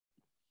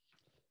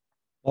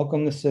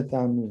Welcome to Sit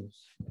Down News.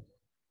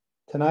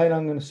 Tonight,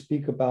 I'm going to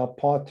speak about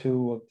part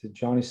two of the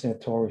Johnny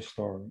Santore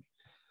story.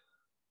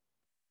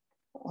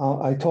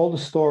 I told a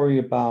story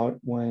about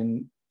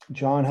when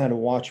John had to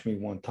watch me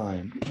one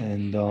time,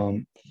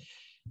 and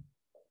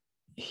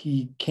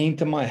he came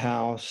to my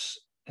house,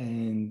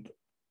 and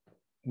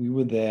we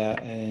were there,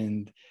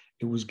 and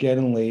it was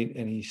getting late,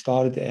 and he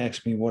started to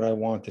ask me what I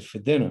wanted for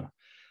dinner.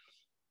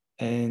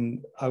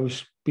 And I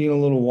was being a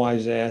little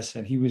wise ass,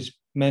 and he was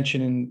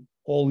mentioning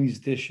all these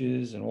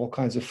dishes and all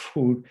kinds of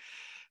food.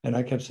 And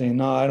I kept saying,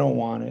 no, I don't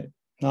want it.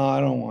 No, I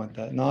don't want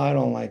that. No, I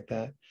don't like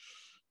that.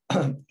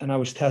 And I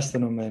was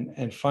testing him.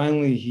 And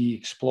finally he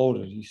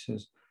exploded. He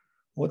says,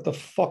 what the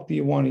fuck do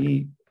you want to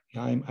eat?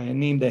 I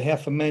named a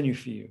half a menu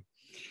for you.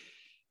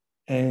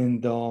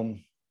 And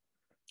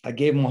I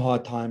gave him a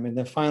hard time. And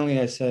then finally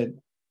I said,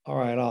 all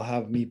right, I'll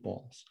have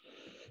meatballs.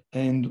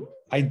 And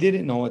I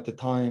didn't know at the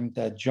time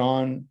that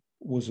John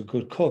was a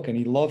good cook and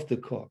he loved to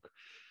cook.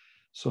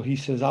 So he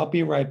says, I'll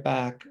be right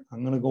back.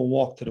 I'm going to go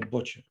walk to the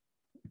butcher.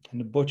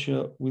 And the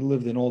butcher, we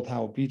lived in Old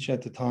Howard Beach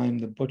at the time.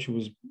 The butcher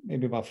was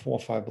maybe about 4 or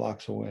 5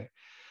 blocks away.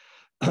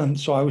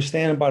 So I was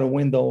standing by the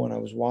window and I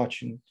was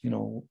watching,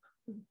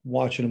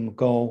 watching him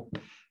go.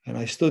 And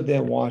I stood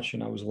there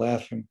watching. I was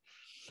laughing.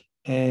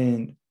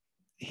 And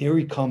here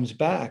he comes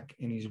back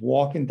and he's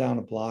walking down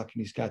the block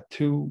and he's got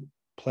 2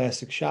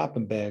 plastic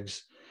shopping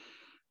bags.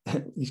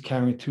 He's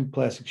carrying 2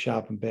 plastic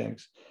shopping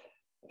bags.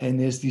 And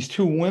there's these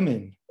 2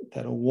 women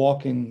that are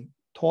walking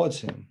towards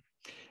him.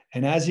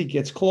 And as he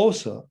gets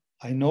closer,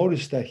 I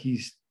noticed that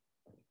he's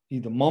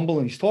either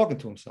mumbling, he's talking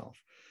to himself.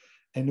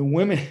 And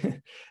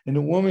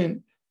the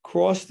women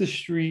cross the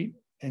street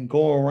and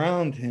go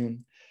around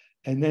him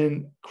and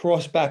then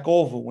cross back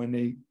over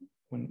when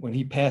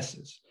he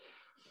passes.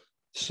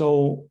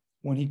 So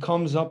when he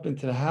comes up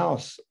into the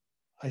house,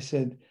 I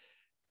said,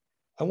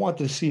 I wanted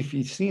to see if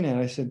he'd seen it.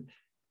 I said,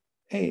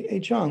 hey,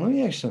 John, let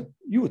me ask you something.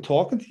 You were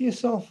talking to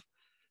yourself?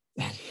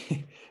 And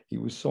he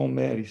was so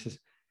mad. He says,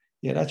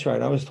 yeah, that's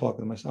right. I was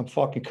talking to myself. I'm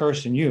fucking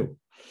cursing you.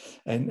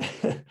 And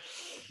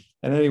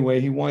and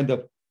anyway, he wound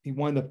up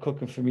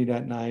cooking for me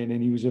that night,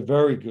 and he was a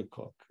very good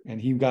cook.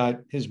 And he got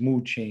his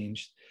mood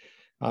changed,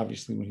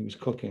 obviously, when he was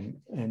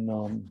cooking.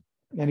 And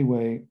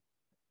anyway,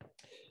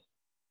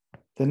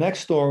 the next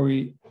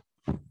story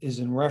is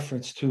in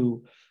reference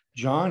to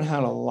John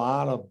had a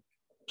lot of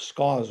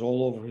scars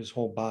all over his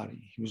whole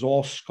body. He was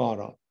all scarred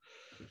up.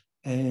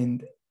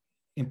 And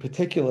in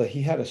particular,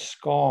 he had a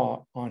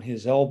scar on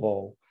his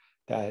elbow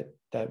that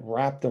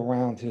wrapped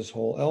around his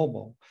whole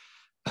elbow.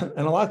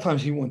 And a lot of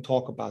times he wouldn't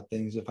talk about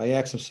things. If I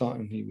asked him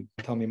something, he would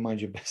tell me,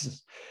 mind your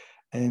business.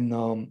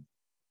 And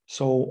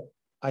so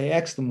I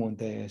asked him one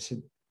day, I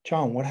said,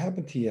 John, what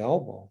happened to your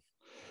elbow?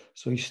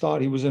 So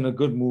he was in a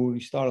good mood.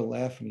 He started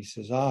laughing. He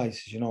says,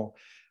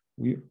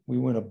 we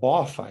were in a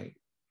bar fight,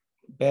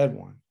 bad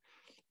one.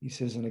 He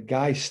says, and a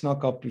guy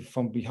snuck up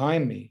from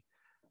behind me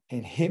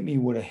and hit me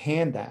with a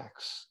hand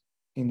axe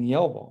in the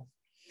elbow.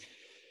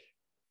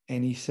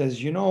 And he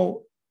says, you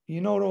know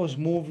those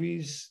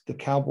movies, the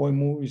cowboy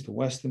movies, the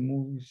Western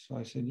movies? So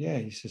I said, yeah.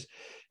 He says,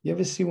 you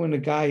ever see when the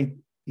guy,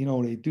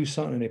 they do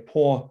something and they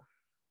pour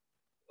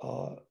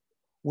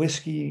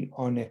whiskey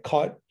on their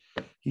cut?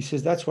 He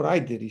says, that's what I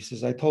did. He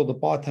says, I told the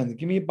bartender,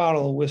 give me a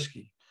bottle of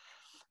whiskey.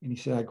 And he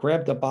said, I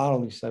grabbed the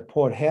bottle. He said, I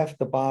poured half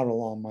the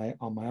bottle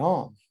on my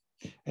arm.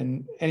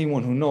 And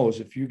anyone who knows,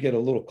 if you get a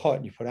little cut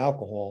and you put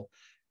alcohol,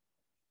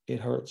 it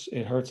hurts.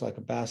 It hurts like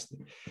a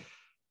bastard.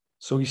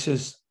 So he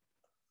says,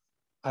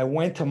 I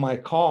went to my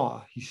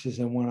car. He says,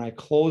 and when I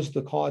closed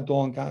the car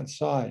door and got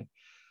inside,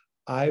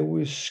 I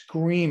was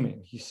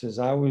screaming. He says,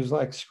 I was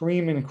like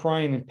screaming and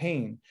crying in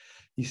pain.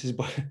 He says,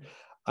 but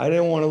I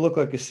didn't want to look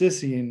like a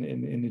sissy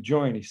in the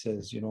joint, he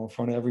says, in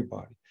front of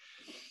everybody.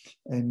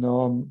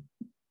 And,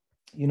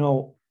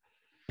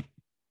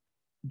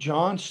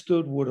 John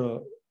stood with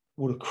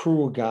a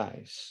crew of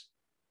guys.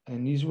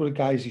 And these were the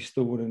guys he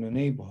stood with in the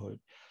neighborhood.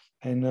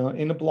 And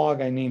in the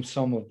blog, I named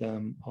some of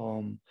them.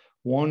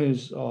 One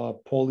is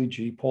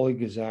Paulie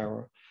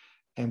Gazzara.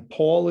 And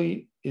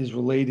Paulie is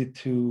related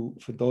to,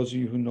 for those of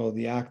you who know,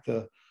 the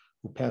actor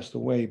who passed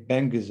away,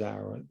 Ben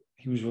Gazzara.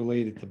 He was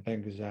related to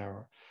Ben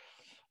Gazzara.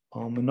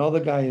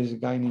 Another guy is a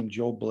guy named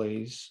Joe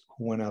Blaze,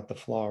 who went out to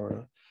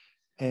Florida.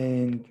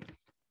 And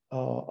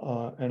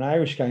an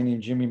Irish guy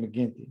named Jimmy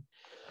McGinty.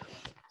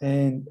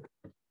 And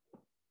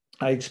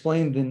I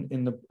explained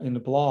in the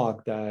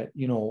blog that,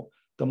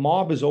 the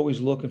mob is always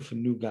looking for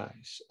new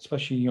guys,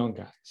 especially young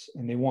guys,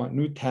 and they want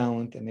new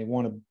talent and they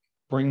want to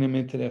bring them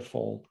into their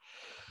fold.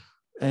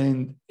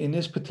 And in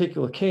this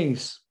particular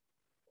case,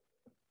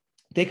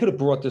 they could have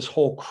brought this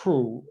whole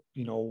crew,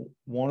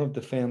 one of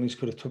the families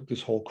could have took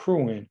this whole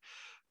crew in,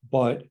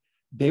 but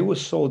they were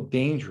so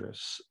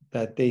dangerous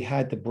that they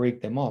had to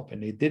break them up,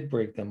 and they did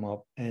break them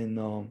up. And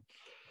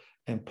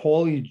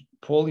Paulie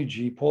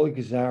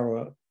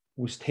Gazzara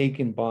was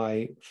taken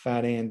by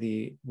Fat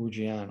Andy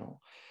Ruggiano.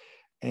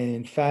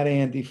 And Fat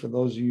Andy, for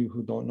those of you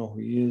who don't know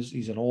who he is, he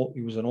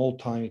was an old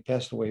time, he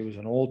passed away, he was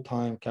an old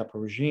time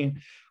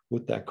Caporegine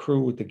with that crew,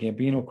 with the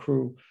Gambino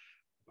crew,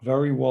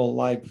 very well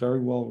liked, very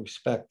well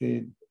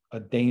respected, a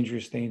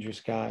dangerous, dangerous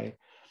guy.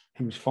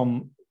 He was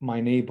from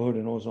my neighborhood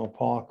in Ozone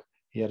Park.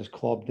 He had his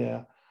club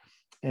there,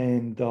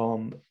 and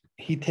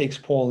he takes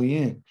Paulie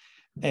in,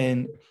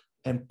 and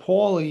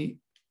Paulie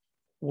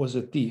was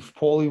a thief.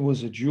 Paulie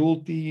was a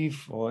jewel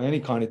thief or any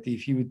kind of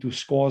thief. He would do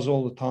scores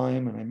all the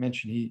time, and I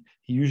mentioned he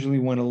usually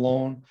went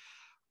alone.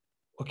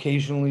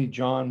 Occasionally,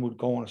 John would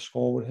go on a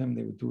score with him.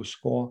 They would do a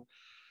score,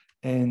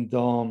 and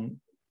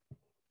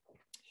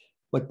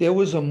but there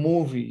was a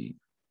movie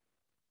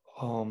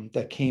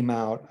that came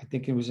out. I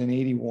think it was in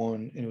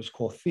 '81, and it was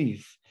called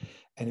Thief,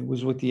 and it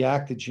was with the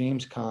actor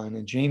James Caan,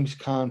 and James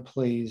Caan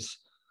plays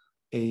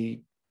a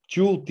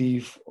jewel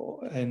thief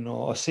and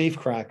a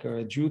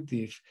safecracker, a jewel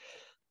thief,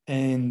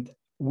 and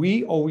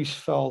we always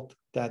felt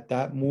that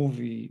that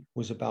movie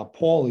was about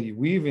Paulie.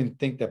 We even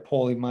think that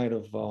Paulie might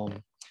have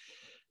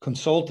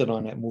consulted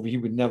on that movie. He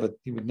would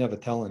never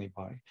tell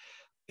anybody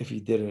if he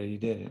did it or he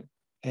didn't.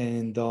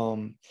 And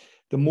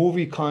the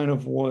movie kind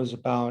of was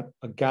about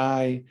a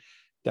guy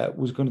that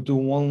was going to do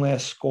one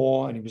last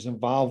score, and he was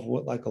involved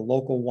with like a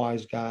local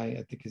wise guy.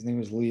 I think his name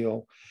was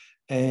Leo,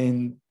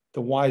 and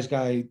the wise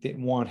guy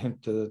didn't want him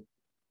to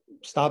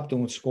stop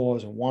doing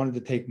scores and wanted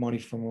to take money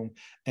from him.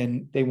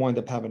 And they wind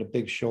up having a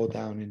big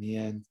showdown in the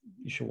end.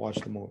 You should watch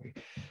the movie.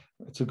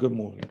 It's a good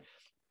movie.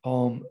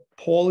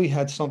 Paulie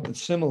had something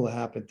similar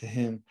happen to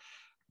him.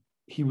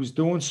 He was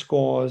doing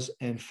scores,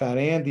 and Fat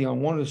Andy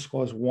on one of the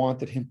scores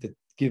wanted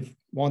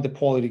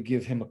Paulie to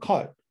give him a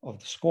cut of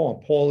the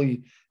score.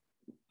 Paulie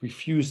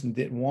refused and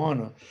didn't want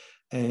to.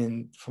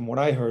 And from what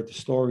I heard, the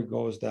story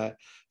goes that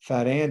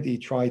Fat Andy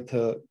tried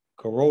to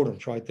garrote him,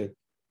 tried to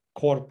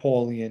caught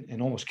Paulie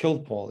and almost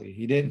killed Paulie.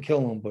 He didn't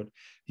kill him, but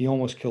he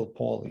almost killed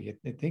Paulie.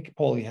 I think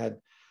Paulie had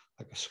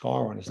like a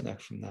scar on his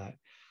neck from that.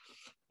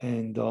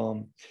 And,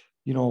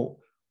 you know,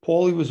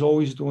 Paulie was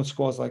always doing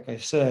scores, like I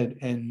said.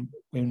 And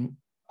when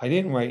I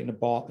didn't write in a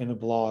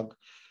blog,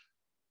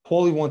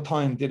 Paulie one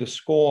time did a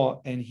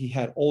score, and he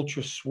had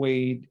ultra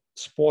suede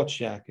sports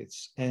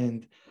jackets.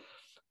 And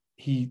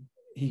he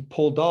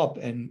pulled up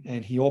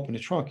and he opened the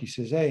trunk. He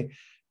says, "Hey,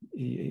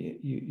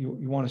 you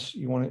want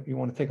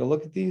to take a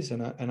look at these?"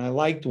 And I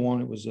liked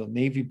one. It was a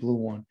navy blue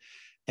one,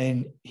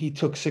 and he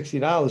took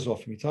 $60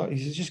 off me.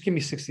 He says, "Just give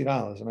me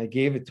 $60," and I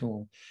gave it to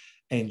him.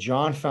 And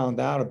John found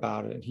out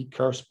about it, and he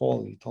cursed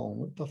Paulie. He told him,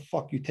 "What the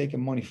fuck you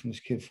taking money from this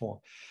kid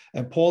for?"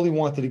 And Paulie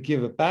wanted to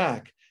give it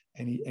back,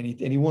 and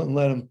he wouldn't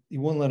let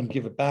him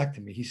give it back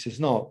to me. He says,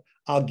 "No,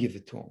 I'll give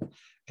it to him."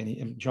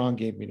 And John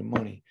gave me the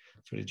money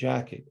for the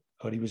jacket.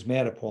 But he was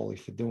mad at Paulie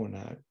for doing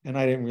that. And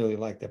I didn't really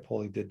like that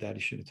Paulie did that.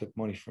 He should have took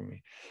money from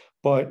me.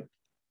 But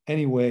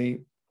anyway,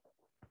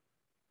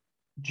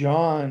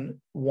 John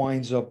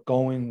winds up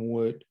going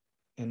with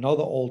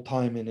another old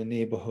time in the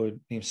neighborhood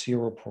named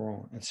Ciro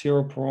Perone. And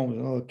Ciro Perone was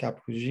another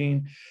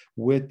Capuchin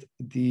with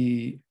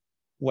the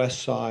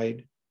West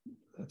Side.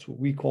 That's what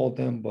we called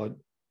them, but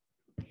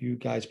you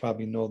guys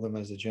probably know them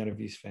as the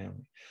Genovese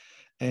family.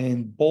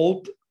 And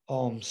both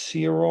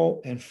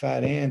Ciro and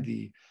Fat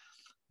Andy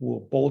were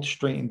both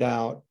straightened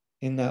out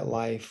in that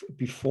life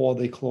before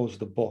they closed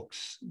the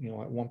books. You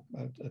know,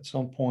 at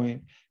some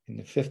point in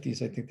the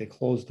 50s, I think they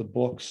closed the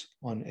books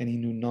on any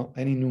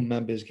new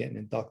members getting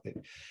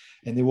inducted,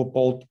 and they were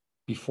both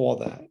before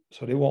that.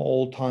 So they were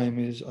old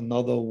timers.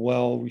 Another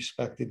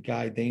well-respected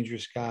guy,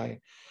 dangerous guy.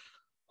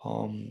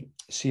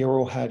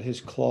 Ciro had his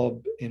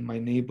club in my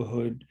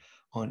neighborhood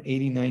on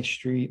 89th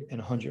Street and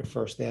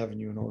 101st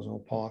Avenue in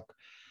Ozone Park.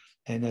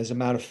 And as a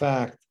matter of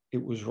fact,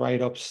 it was right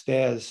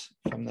upstairs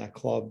from that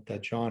club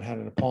that John had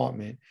an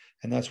apartment,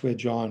 and that's where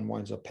John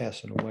winds up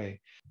passing away.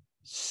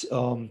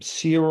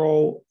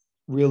 Ciro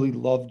really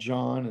loved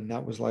John, and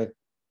that was like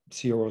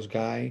Ciro's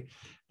guy.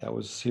 That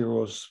was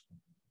Ciro's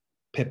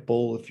pit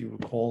bull, if you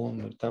would call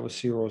him. That was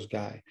Ciro's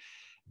guy.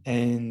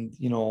 And,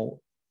 you know,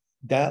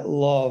 that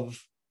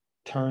love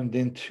turned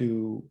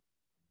into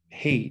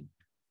hate,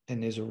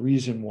 and there's a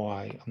reason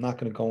why. I'm not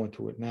going to go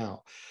into it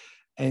now.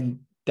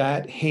 And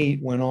that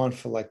hate went on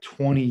for like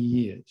 20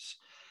 years.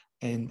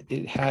 And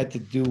it had to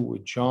do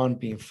with John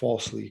being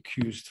falsely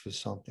accused for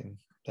something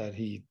that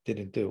he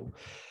didn't do.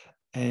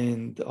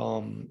 And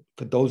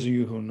for those of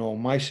you who know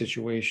my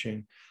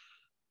situation,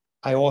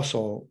 I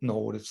also know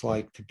what it's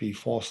like to be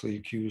falsely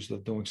accused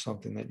of doing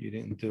something that you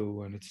didn't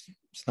do. And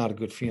it's not a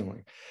good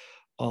feeling.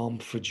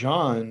 For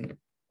John,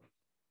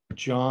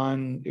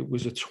 it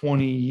was a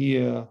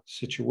 20-year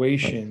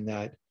situation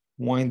that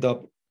wind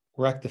up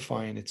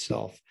rectifying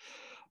itself.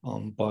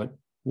 But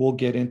we'll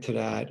get into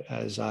that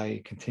as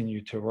I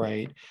continue to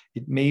write.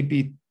 It may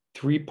be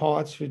 3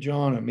 parts for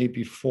John, or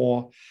maybe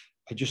 4.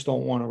 I just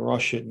don't want to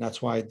rush it. And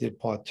that's why I did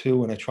part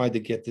 2. And I tried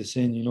to get this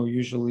in. You know,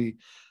 usually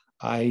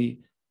I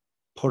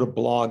put a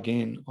blog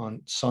in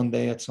on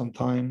Sunday at some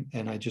time,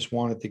 and I just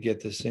wanted to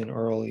get this in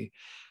early.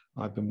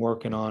 I've been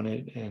working on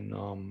it, and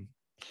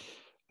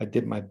I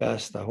did my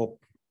best. I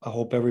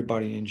hope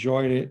everybody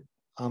enjoyed it.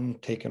 I'm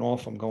taking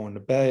off. I'm going to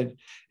bed.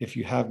 If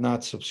you have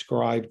not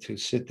subscribed to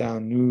Sit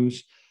Down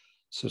News,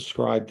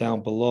 subscribe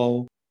down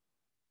below.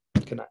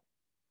 Good night.